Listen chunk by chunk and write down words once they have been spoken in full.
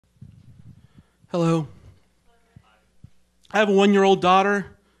Hello. I have a 1-year-old daughter.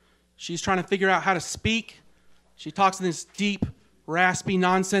 She's trying to figure out how to speak. She talks in this deep, raspy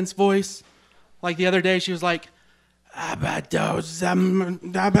nonsense voice. Like the other day, she was like,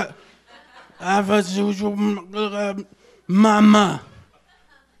 Mama.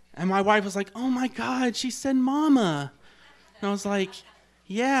 And my wife was like, oh my God, she said mama. And I was like,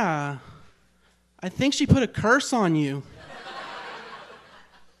 yeah, I think she put a curse on you.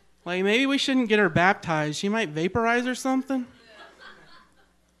 Like, maybe we shouldn't get her baptized. She might vaporize or something.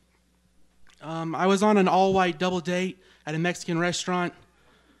 I was on an all-white double date at a Mexican restaurant.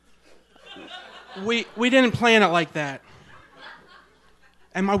 We didn't plan it like that.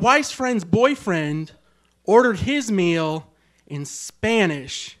 And my wife's friend's boyfriend ordered his meal in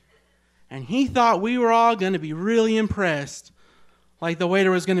Spanish. And he thought we were all going to be really impressed. Like the waiter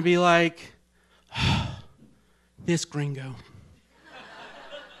was going to be like, this gringo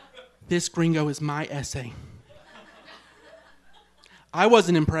is my essay. I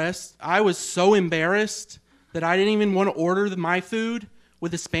wasn't impressed. I was so embarrassed that I didn't even want to order my food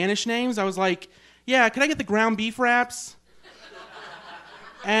with the Spanish names. I was like, yeah, could I get the ground beef wraps?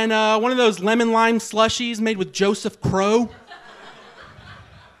 And one of those lemon lime slushies made with Joseph Crow.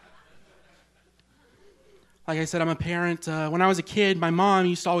 Like I said, I'm a parent. When I was a kid, my mom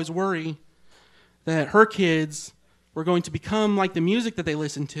used to always worry that her kids were going to become like the music that they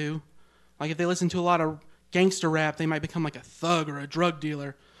listened to. Like if they listen to a lot of gangster rap, they might become like a thug or a drug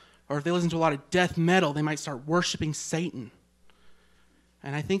dealer. Or if they listen to a lot of death metal, they might start worshiping Satan.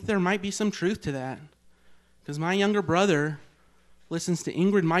 And I think there might be some truth to that. Because my younger brother listens to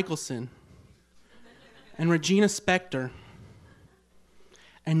Ingrid Michaelson and Regina Spektor,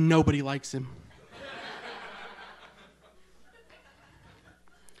 and nobody likes him.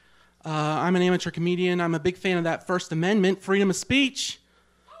 I'm an amateur comedian. I'm a big fan of that First Amendment, freedom of speech.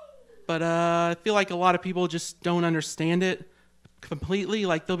 But I feel like a lot of people just don't understand it completely.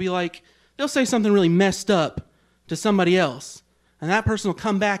 Like they'll say something really messed up to somebody else, and that person will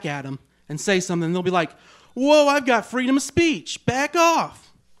come back at them and say something, and they'll be like, whoa, I've got freedom of speech, back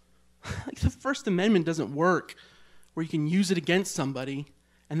off. Like the First Amendment doesn't work where you can use it against somebody,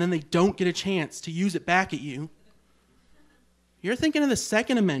 and then they don't get a chance to use it back at you. You're thinking of the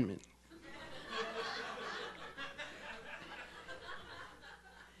Second Amendment.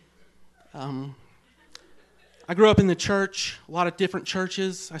 I grew up in the church, a lot of different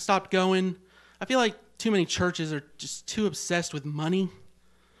churches. I stopped going. I feel like too many churches are just too obsessed with money.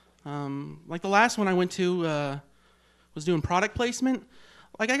 Like the last one I went to was doing product placement.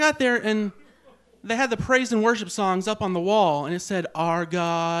 Like I got there and they had the praise and worship songs up on the wall, and it said, our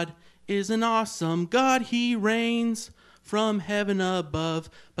God is an awesome God, he reigns from heaven above.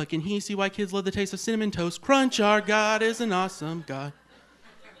 But can he see why kids love the taste of Cinnamon Toast Crunch? Our God is an awesome God.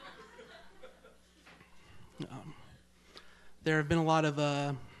 There have been a lot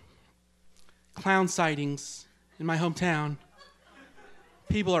of clown sightings in my hometown.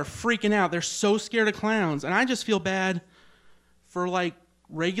 People are freaking out. They're so scared of clowns. And I just feel bad for like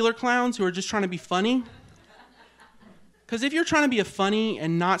regular clowns who are just trying to be funny. Because if you're trying to be a funny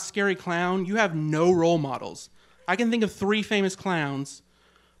and not scary clown, you have no role models. I can think of 3 famous clowns.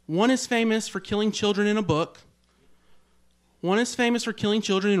 One is famous for killing children in a book. One is famous for killing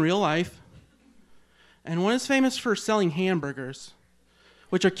children in real life. And one is famous for selling hamburgers,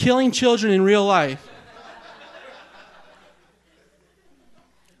 which are killing children in real life.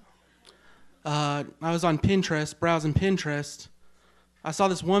 I was on Pinterest, browsing Pinterest. I saw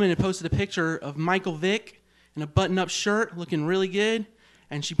this woman who posted a picture of Michael Vick in a button-up shirt looking really good,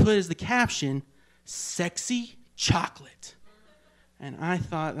 and she put as the caption, sexy chocolate. And I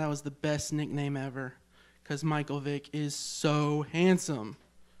thought that was the best nickname ever, because Michael Vick is so handsome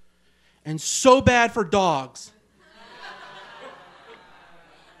and so bad for dogs.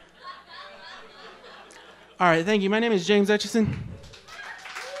 All right, thank you. My name is James Etchison.